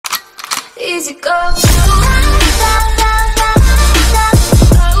easy go.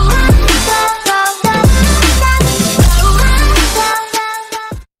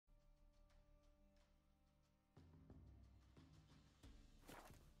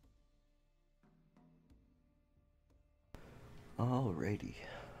 Alrighty,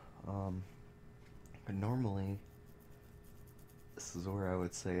 normally this is where I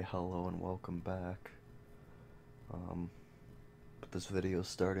would say hello and welcome back, but this video is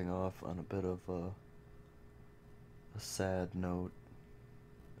starting off on a bit of a sad note.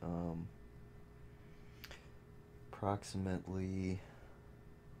 Approximately,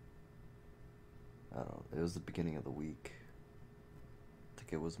 I don't know, it was the beginning of the week, I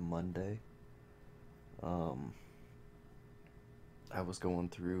think it was Monday. I was going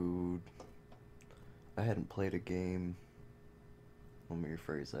through, I hadn't played a game, let me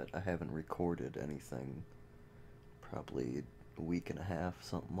rephrase that, I haven't recorded anything probably a week and a half,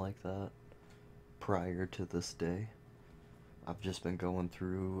 something like that, prior to this day. I've just been going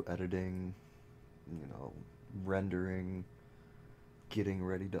through editing, rendering, getting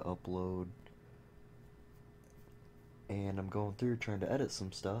ready to upload, and I'm going through trying to edit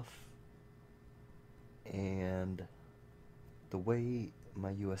some stuff, and the way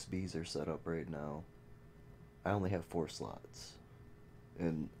my USBs are set up right now, I only have 4 slots.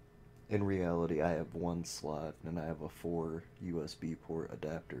 And in reality, I have 1 slot and I have a 4 USB port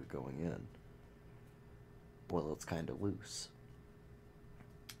adapter going in. Well, it's kind of loose.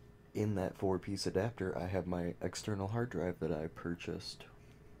 In that 4-piece adapter, I have my external hard drive that I purchased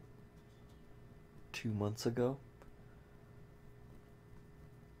 2 months ago.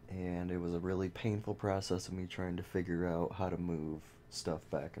 And it was a really painful process of me trying to figure out how to move stuff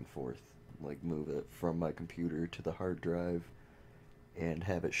back and forth. Like move it from my computer to the hard drive and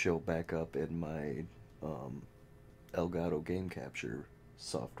have it show back up in my Elgato game capture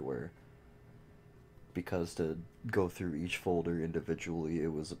software. Because to go through each folder individually,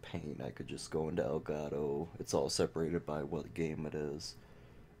 it was a pain. I could just go into Elgato, it's all separated by what game it is.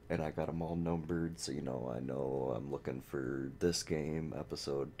 And I got them all numbered, so I know I'm looking for this game,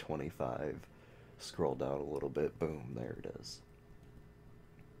 episode 25. Scroll down a little bit, boom, there it is.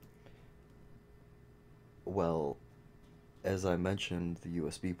 Well, as I mentioned, the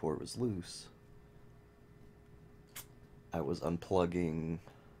USB port was loose. I was unplugging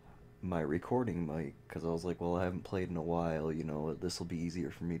my recording mic, because I was like, well, I haven't played in a while, this will be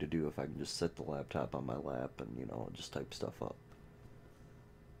easier for me to do if I can just set the laptop on my lap and, just type stuff up.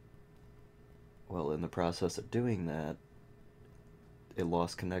 Well, in the process of doing that, it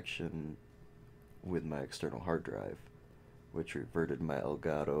lost connection with my external hard drive, which reverted my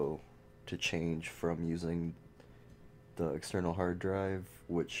Elgato to change from using the external hard drive,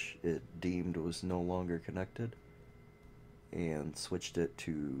 which it deemed was no longer connected, and switched it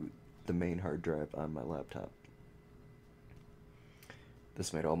to the main hard drive on my laptop.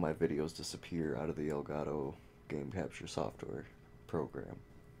 This made all my videos disappear out of the Elgato game capture software program.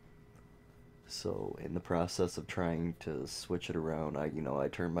 So in the process of trying to switch it around, I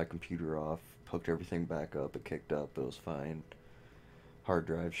turned my computer off, hooked everything back up, it kicked up, it was fine. Hard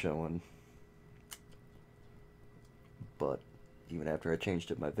drive showing. But even after I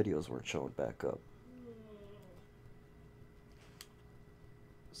changed it, my videos weren't showing back up.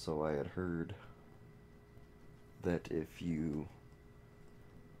 So I had heard that if you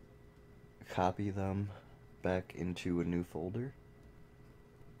copy them back into a new folder,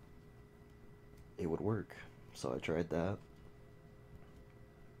 it would work. So I tried that.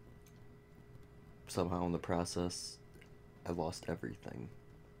 Somehow in the process, I lost everything.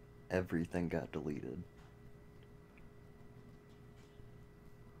 Everything got deleted.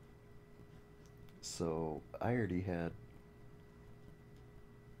 So I already had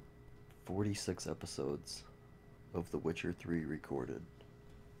 46 episodes of The Witcher 3 recorded.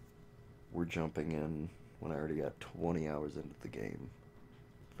 We're jumping in when I already got 20 hours into the game.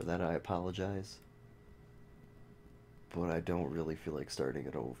 For that I apologize, but I don't really feel like starting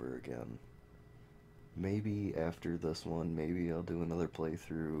it over again. Maybe after this one, maybe I'll do another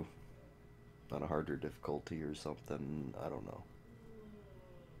playthrough on a harder difficulty or something, I don't know.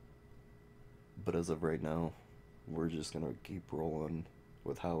 But as of right now, we're just gonna keep rolling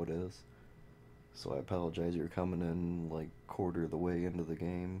with how it is. So I apologize, you're coming in like quarter of the way into the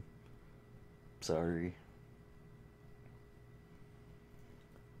game. Sorry.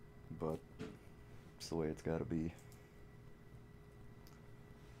 But it's the way it's gotta be.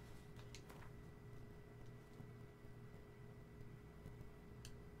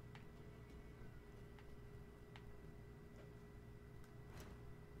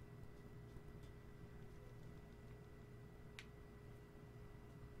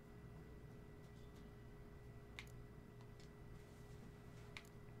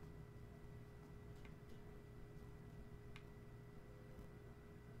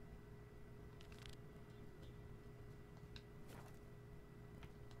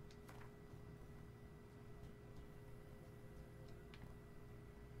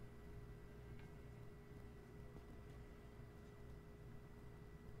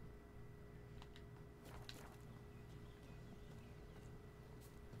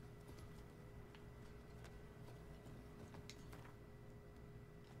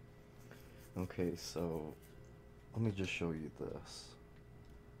 Okay, so let me just show you this.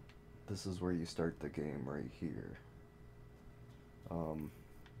 This is where you start the game right here.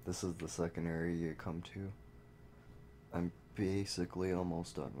 This is the second area you come to. I'm basically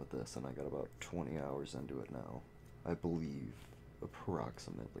almost done with this, and I got about 20 hours into it now. I believe,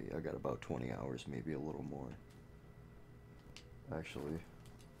 approximately. I got about 20 hours, maybe a little more. Actually.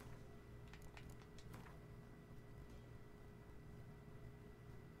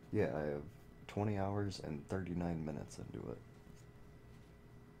 Yeah, I have 20 hours and 39 minutes into it.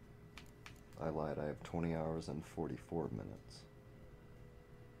 I lied, I have 20 hours and 44 minutes.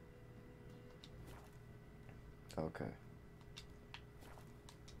 Okay.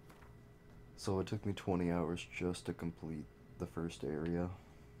 So it took me 20 hours just to complete the first area.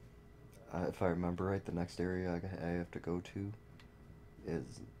 If I remember right, the next area I have to go to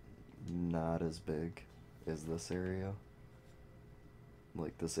is not as big as this area.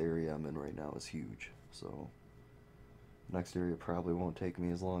 Like, this area I'm in right now is huge, so next area probably won't take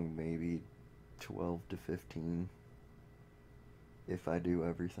me as long, maybe 12 to 15 if I do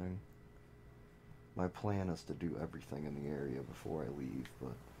everything. My plan is to do everything in the area before I leave,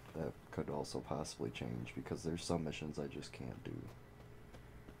 but that could also possibly change because there's some missions I just can't do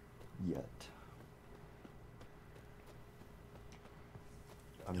yet.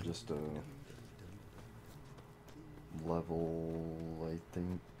 I'm just level, I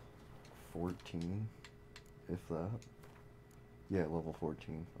think, 14, if that. Yeah, level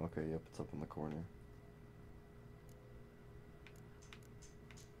 14. Okay, yep, it's up in the corner.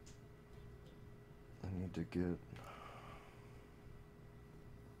 I need to get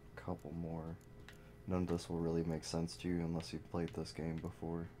a couple more. None of this will really make sense to you unless you've played this game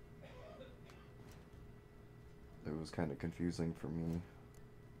before. It was kind of confusing for me.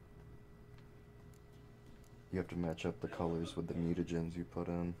 You have to match up the colors with the mutagens you put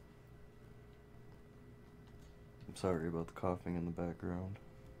in. I'm sorry about the coughing in the background.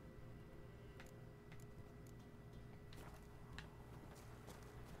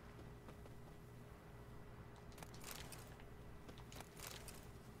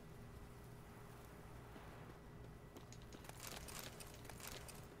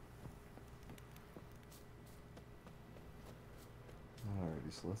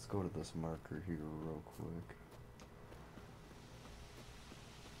 Alrighty, so let's go to this marker here real quick.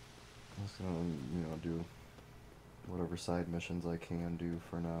 I'm just gonna, do whatever side missions I can do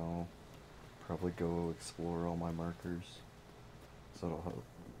for now. Probably go explore all my markers. So it'll help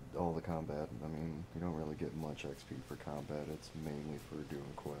all the combat. I mean, you don't really get much XP for combat, it's mainly for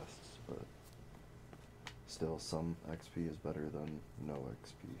doing quests, but still, some XP is better than no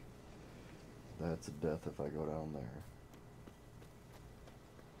XP. That's a death if I go down there.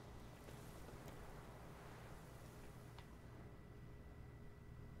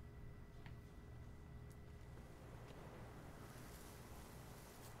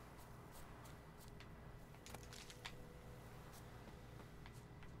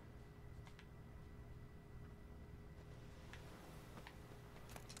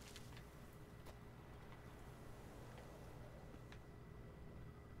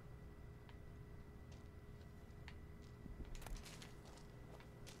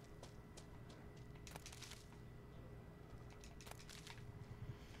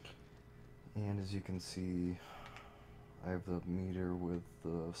 And as you can see, I have the meter with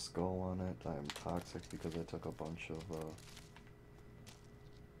the skull on it. I am toxic because I took a bunch of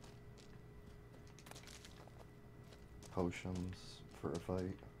potions for a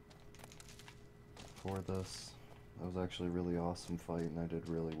fight for this. That was actually a really awesome fight and I did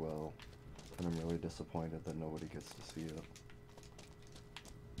really well. And I'm really disappointed that nobody gets to see it.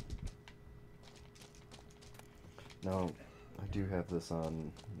 Now, I do have this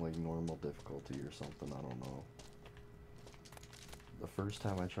on, like, normal difficulty or something, I don't know. The first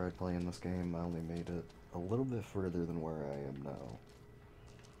time I tried playing this game, I only made it a little bit further than where I am now.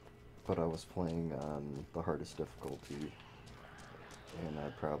 But I was playing on the hardest difficulty, and I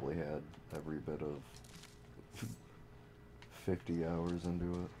probably had every bit of 50 hours into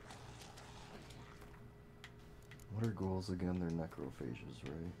it. What are ghouls again? They're necrophages,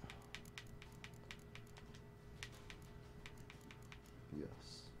 right? Yes,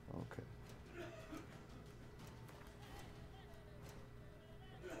 okay.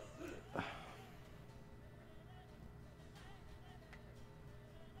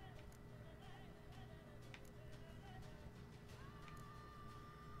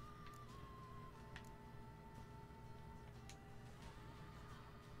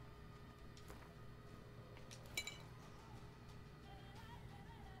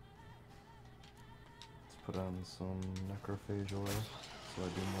 Let's put on some necrophage oil. so I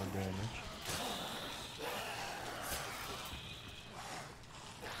do more damage.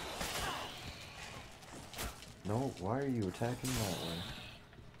 No, why are you attacking that way?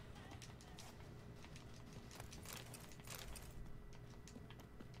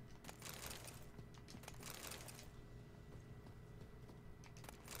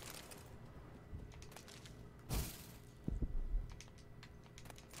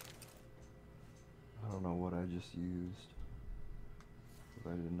 I don't know what I just used.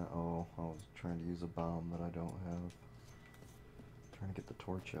 But I did not. Oh, I was trying to use a bomb that I don't have. Trying to get the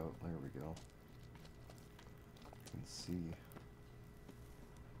torch out. There we go. You can see.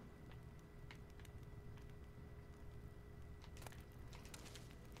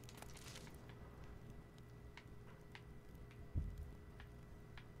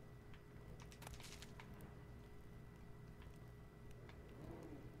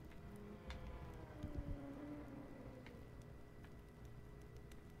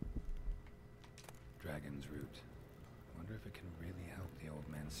 Dragon's Root. Wonder if it can really help the old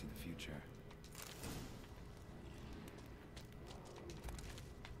man see the future.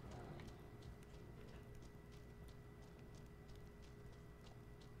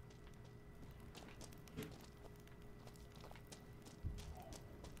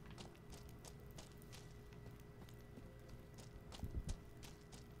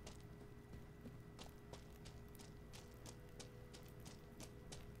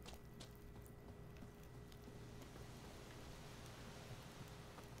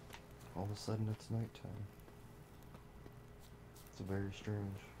 All of a sudden it's nighttime. It's very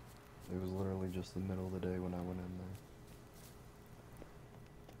strange. It was literally just the middle of the day when I went in there.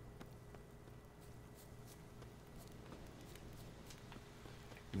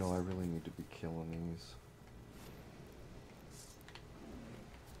 You know, I really need to be killing these.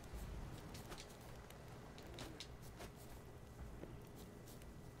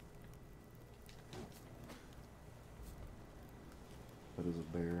 That is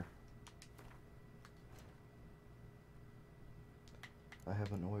a bear. I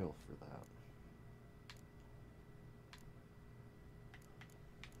have an oil for that.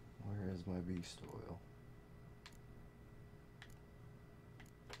 Where is my beast oil?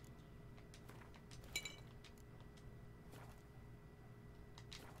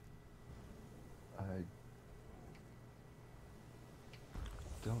 I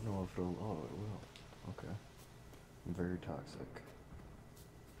don't know if it'll... Oh, it will. Okay. Very toxic.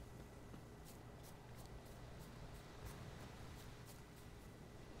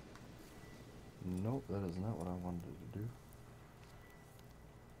 Nope, that is not what I wanted to do.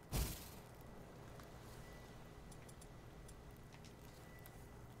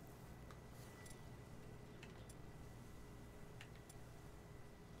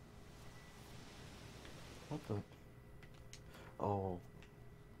 What the? Oh,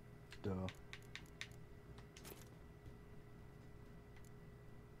 duh.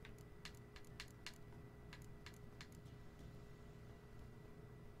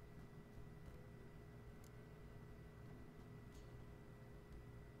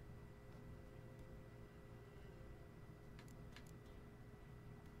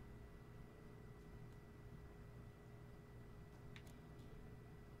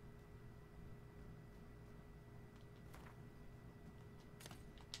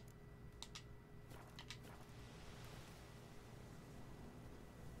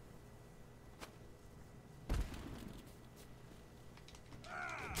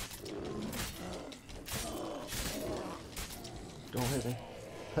 Don't hit me.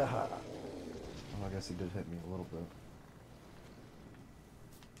 Haha. Oh, I guess he did hit me a little bit.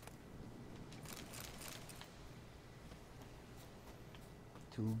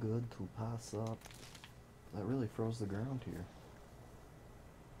 Too good to pass up. That really froze the ground here.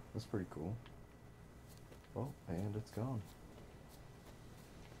 That's pretty cool. Oh, and it's gone.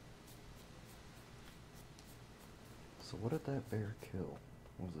 So what did that bear kill?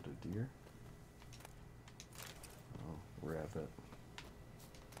 Was it a deer? Oh, rabbit.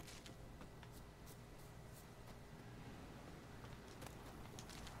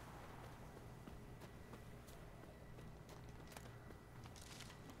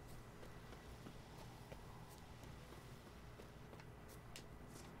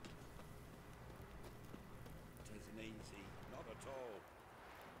 Isn't easy, not at all.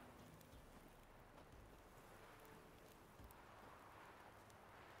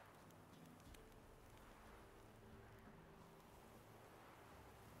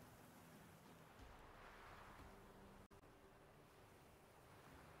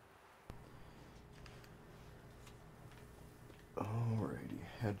 Alrighty,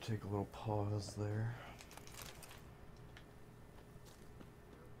 had to take a little pause there.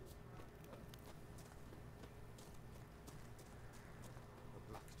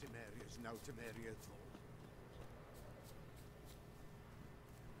 to Meriathor.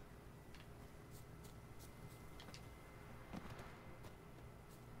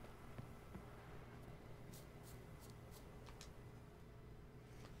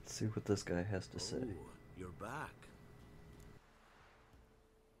 Let's see what this guy has to say. Oh, you're back.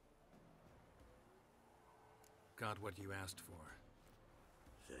 Got what you asked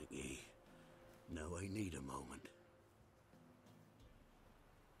for. Thank ye. Now I need a moment.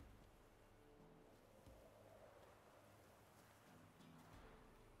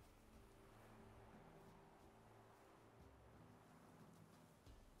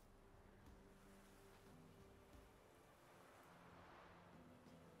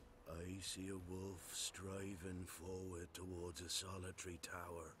 I see a wolf striving forward towards a solitary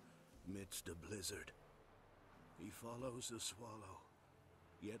tower midst a blizzard. He follows the swallow,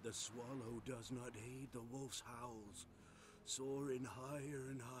 yet the swallow does not heed the wolf's howls, soaring higher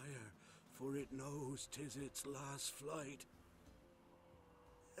and higher, for it knows 'tis its last flight.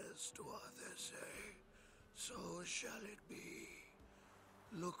 As Dwatha say, so shall it be.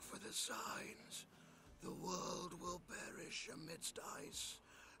 Look for the signs. The world will perish amidst ice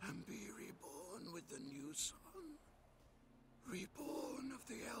and be reborn with the new sun. Reborn of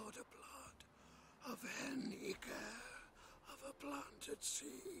the elder blood, of Hen-Iker, of a planted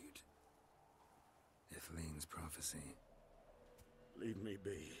seed. Ithleen's prophecy. Leave me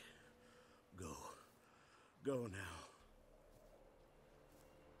be. Go. Go now.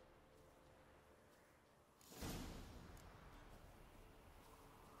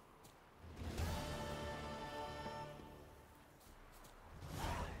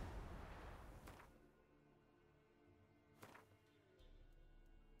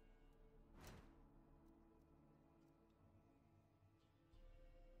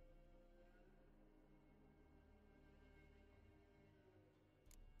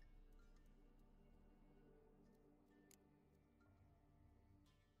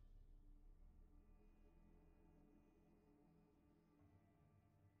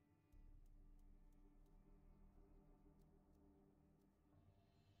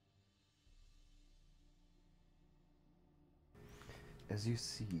 As you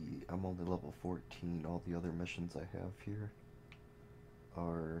see, I'm only level 14. All the other missions I have here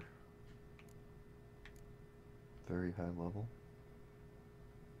are very high level.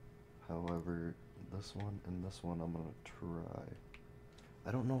 However, this one and this one I'm gonna try.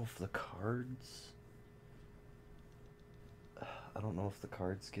 I don't know if the cards... I don't know if the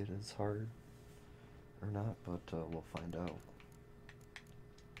cards get as hard or not, but we'll find out.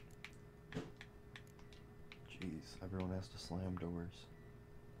 Jeez, everyone has to slam doors.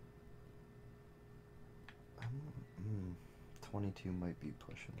 22 might be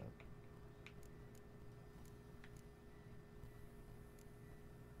pushing it.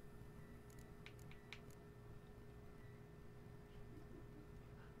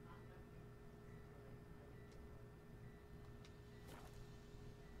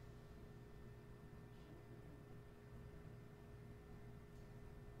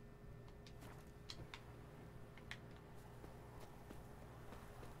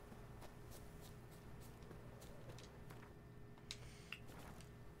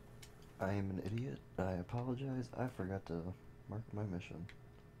 I am an idiot. I apologize. I forgot to mark my mission.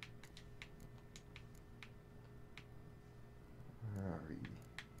 Where are you?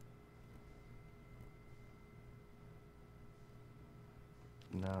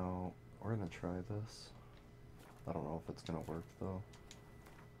 Now, we're gonna try this. I don't know if it's gonna work though.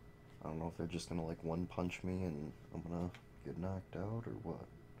 I don't know if they're just gonna like one punch me and I'm gonna get knocked out or what.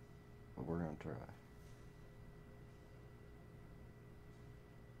 But we're gonna try.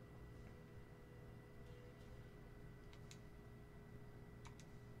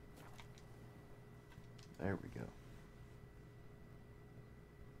 There we go.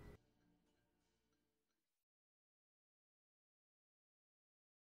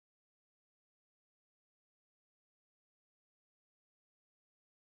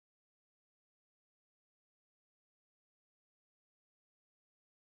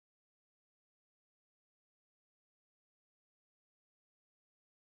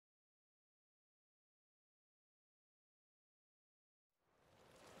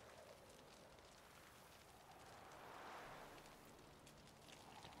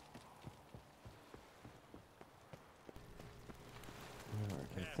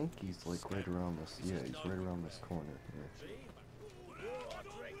 Alright, I think he's like right around this. Yeah, he's right around this corner here.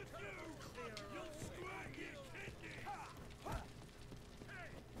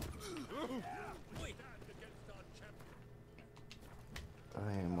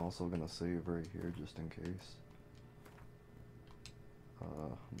 I am also gonna save right here just in case.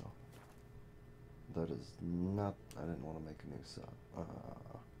 No. That is not. I didn't want to make a new sub.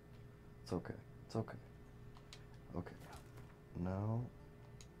 It's okay. It's okay. Okay. Now,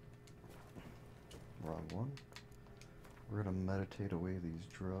 wrong one. We're gonna meditate away these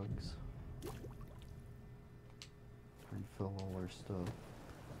drugs. Refill all our stuff.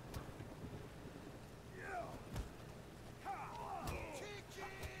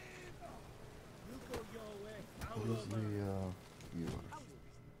 Where's the, viewer?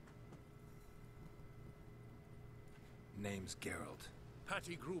 Name's Geralt.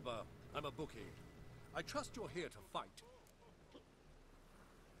 Patty Gruber. I'm a bookie. I trust you're here to fight.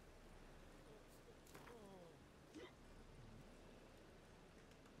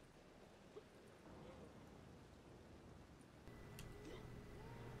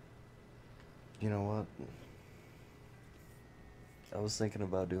 You know what? I was thinking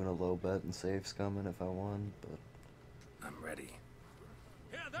about doing a low bet and save scumming if I won, but I'm ready.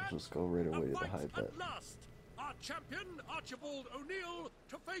 Hear that? I'll just go right away to the fight high bet. at last. Our champion, Archibald O'Neill,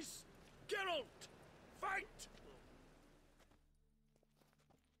 to face Geralt. Fight!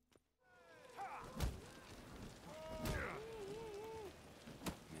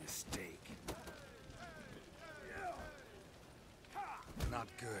 Mistake. Not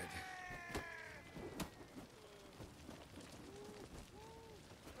good.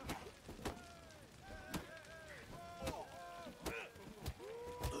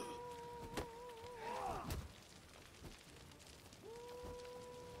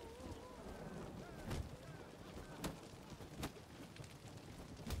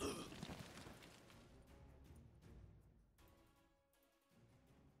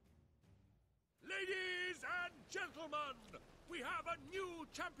 Ladies and gentlemen, we have a new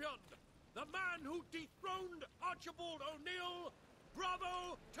champion. The man who dethroned Archibald O'Neill.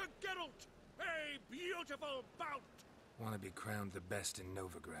 Bravo to Geralt. A beautiful bout. Want to be crowned the best in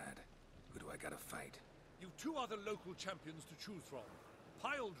Novigrad. Who do I gotta fight? You've two other local champions to choose from.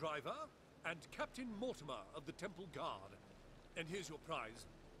 Pile Driver and Captain Mortimer of the Temple Guard. And here's your prize.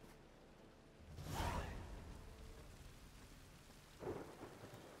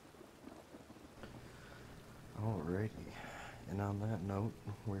 Alrighty. And on that note,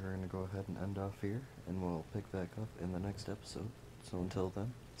 we're going to go ahead and end off here, and we'll pick back up in the next episode. So until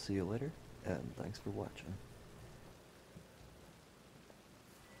then, see you later, and thanks for watching.